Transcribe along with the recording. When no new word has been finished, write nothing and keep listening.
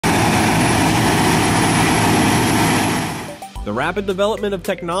The rapid development of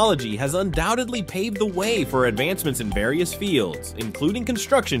technology has undoubtedly paved the way for advancements in various fields, including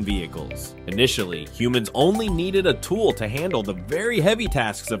construction vehicles. Initially, humans only needed a tool to handle the very heavy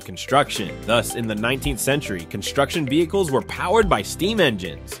tasks of construction. Thus, in the 19th century, construction vehicles were powered by steam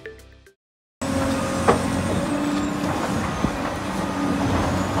engines.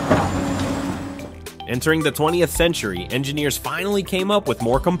 Entering the 20th century, engineers finally came up with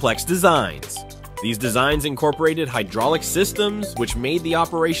more complex designs. These designs incorporated hydraulic systems, which made the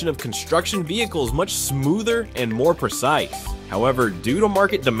operation of construction vehicles much smoother and more precise. However, due to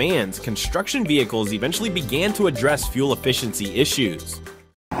market demands, construction vehicles eventually began to address fuel efficiency issues.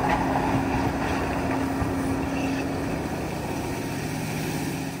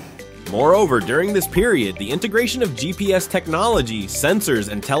 Moreover, during this period, the integration of GPS technology, sensors,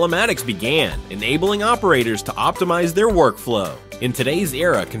 and telematics began, enabling operators to optimize their workflow. In today's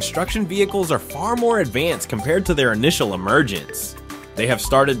era, construction vehicles are far more advanced compared to their initial emergence. They have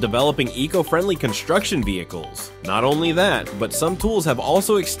started developing eco-friendly construction vehicles. Not only that, but some tools have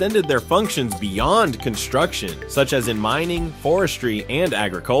also extended their functions beyond construction, such as in mining, forestry, and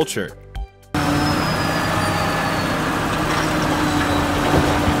agriculture.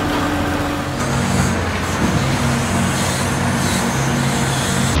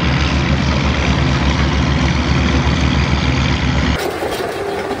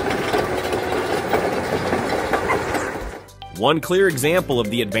 One clear example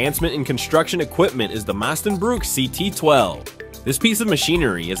of the advancement in construction equipment is the Mastenbroek CT-12. This piece of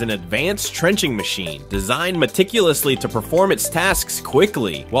machinery is an advanced trenching machine designed meticulously to perform its tasks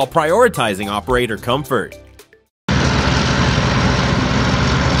quickly while prioritizing operator comfort.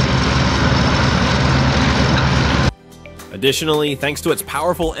 Additionally, thanks to its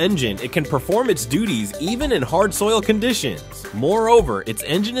powerful engine, it can perform its duties even in hard soil conditions. Moreover, its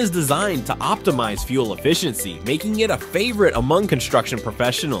engine is designed to optimize fuel efficiency, making it a favorite among construction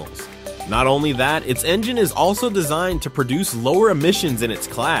professionals. Not only that, its engine is also designed to produce lower emissions in its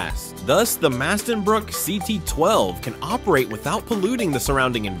class. Thus, the Mastenbroek CT-12 can operate without polluting the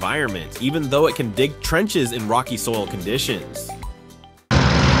surrounding environment, even though it can dig trenches in rocky soil conditions.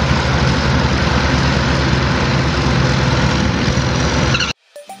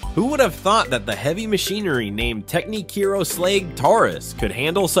 Who would have thought that the heavy machinery named techprime Taurus could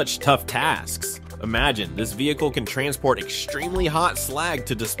handle such tough tasks? Imagine, this vehicle can transport extremely hot slag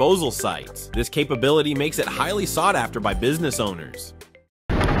to disposal sites. This capability makes it highly sought after by business owners.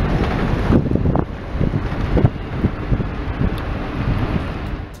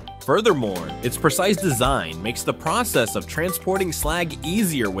 Furthermore, its precise design makes the process of transporting slag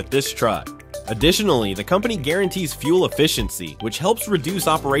easier with this truck. Additionally, the company guarantees fuel efficiency, which helps reduce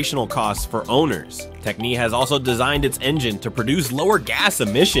operational costs for owners. Techni has also designed its engine to produce lower gas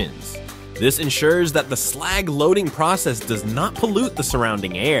emissions. This ensures that the slag loading process does not pollute the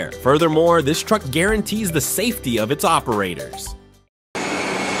surrounding air. Furthermore, this truck guarantees the safety of its operators.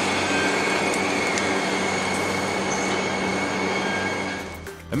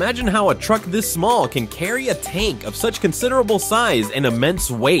 Imagine how a truck this small can carry a tank of such considerable size and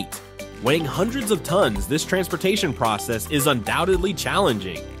immense weight. Weighing hundreds of tons, this transportation process is undoubtedly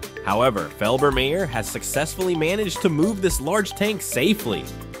challenging. However, Felbermayr has successfully managed to move this large tank safely.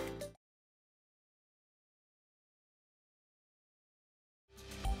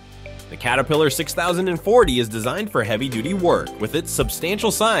 The Caterpillar 6040 is designed for heavy-duty work. With its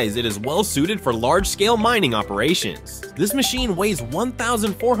substantial size, it is well suited for large-scale mining operations. This machine weighs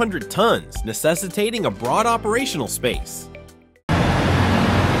 1,400 tons, necessitating a broad operational space.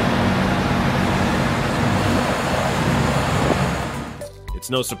 It's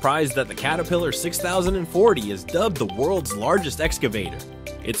no surprise that the Caterpillar 6040 is dubbed the world's largest excavator.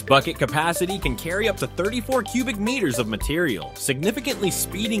 Its bucket capacity can carry up to 34 cubic meters of material, significantly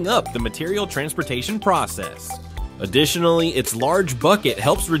speeding up the material transportation process. Additionally, its large bucket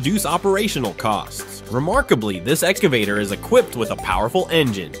helps reduce operational costs. Remarkably, this excavator is equipped with a powerful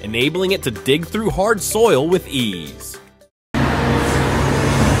engine, enabling it to dig through hard soil with ease.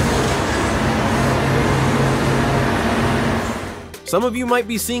 Some of you might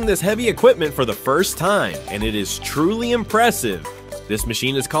be seeing this heavy equipment for the first time, and it is truly impressive. This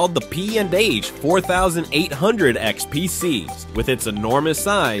machine is called the P&H 4800 XPC. With its enormous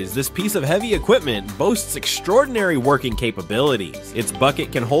size, this piece of heavy equipment boasts extraordinary working capabilities. Its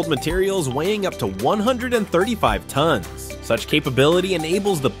bucket can hold materials weighing up to 135 tons. Such capability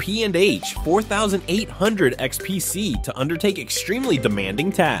enables the P&H 4800 XPC to undertake extremely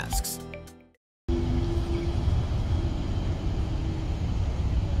demanding tasks.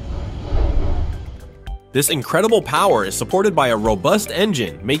 This incredible power is supported by a robust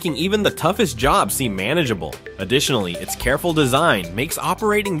engine, making even the toughest jobs seem manageable. Additionally, its careful design makes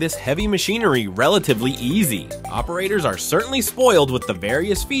operating this heavy machinery relatively easy. Operators are certainly spoiled with the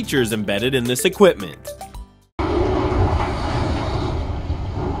various features embedded in this equipment.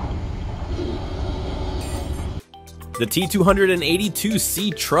 The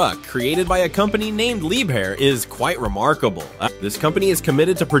T282C truck, created by a company named Liebherr, is quite remarkable. This company is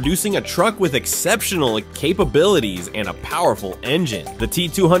committed to producing a truck with exceptional capabilities and a powerful engine. The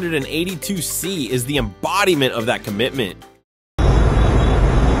T282C is the embodiment of that commitment.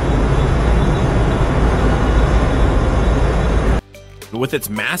 With its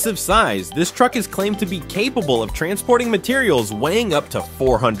massive size, this truck is claimed to be capable of transporting materials weighing up to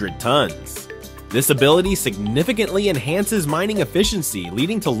 400 tons. This ability significantly enhances mining efficiency,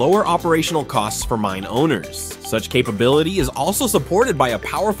 leading to lower operational costs for mine owners. Such capability is also supported by a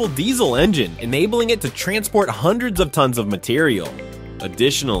powerful diesel engine, enabling it to transport hundreds of tons of material.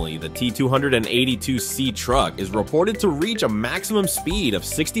 Additionally, the T282C truck is reported to reach a maximum speed of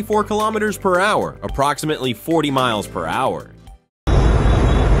 64 kilometers per hour, approximately 40 miles per hour.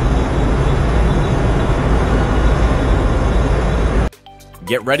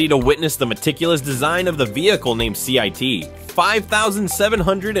 Get ready to witness the meticulous design of the vehicle named CIT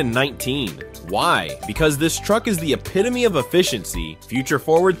 5719. Why? Because this truck is the epitome of efficiency,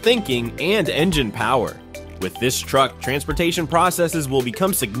 future-forward thinking, and engine power. With this truck, transportation processes will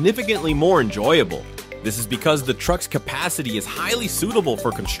become significantly more enjoyable. This is because the truck's capacity is highly suitable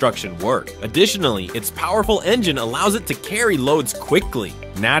for construction work. Additionally, its powerful engine allows it to carry loads quickly.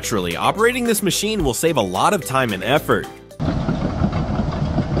 Naturally, operating this machine will save a lot of time and effort.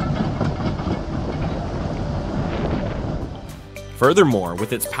 Furthermore,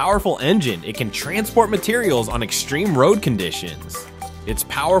 with its powerful engine, it can transport materials on extreme road conditions. Its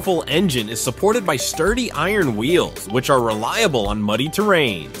powerful engine is supported by sturdy iron wheels, which are reliable on muddy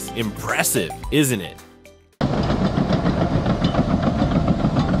terrains. Impressive, isn't it?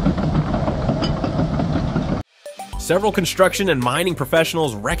 Several construction and mining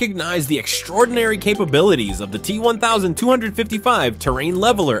professionals recognize the extraordinary capabilities of the T1255 Terrain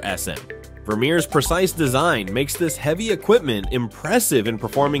Leveler SM. Vermeer's precise design makes this heavy equipment impressive in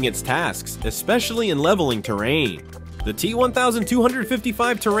performing its tasks, especially in leveling terrain. The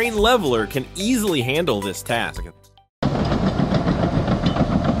T1255 Terrain Leveler can easily handle this task.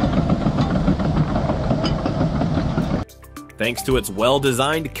 Thanks to its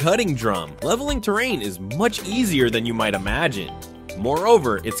well-designed cutting drum, leveling terrain is much easier than you might imagine.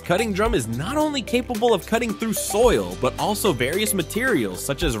 Moreover, its cutting drum is not only capable of cutting through soil, but also various materials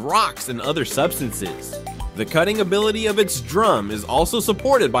such as rocks and other substances. The cutting ability of its drum is also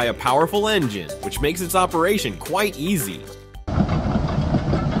supported by a powerful engine, which makes its operation quite easy.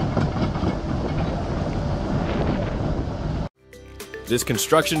 This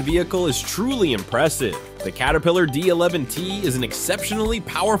construction vehicle is truly impressive. The Caterpillar D11T is an exceptionally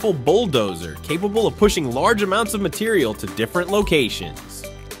powerful bulldozer capable of pushing large amounts of material to different locations.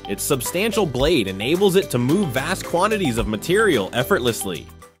 Its substantial blade enables it to move vast quantities of material effortlessly.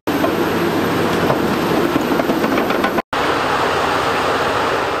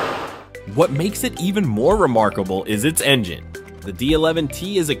 What makes it even more remarkable is its engine. The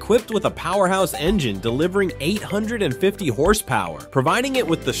D11T is equipped with a powerhouse engine delivering 850 horsepower, providing it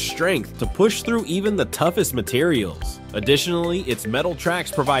with the strength to push through even the toughest materials. Additionally, its metal tracks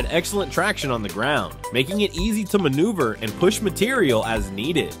provide excellent traction on the ground, making it easy to maneuver and push material as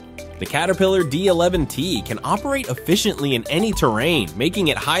needed. The Caterpillar D11T can operate efficiently in any terrain, making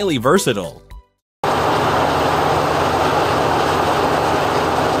it highly versatile.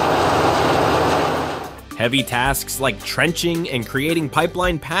 Heavy tasks like trenching and creating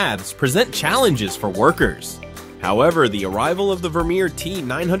pipeline paths present challenges for workers. However, the arrival of the Vermeer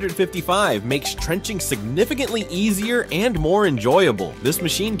T955 makes trenching significantly easier and more enjoyable. This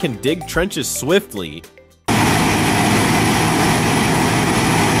machine can dig trenches swiftly,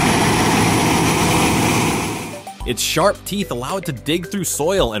 its sharp teeth allow it to dig through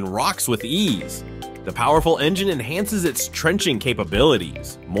soil and rocks with ease. The powerful engine enhances its trenching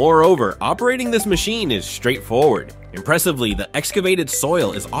capabilities. Moreover, operating this machine is straightforward. Impressively, the excavated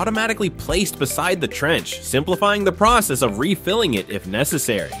soil is automatically placed beside the trench, simplifying the process of refilling it if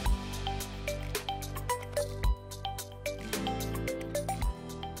necessary.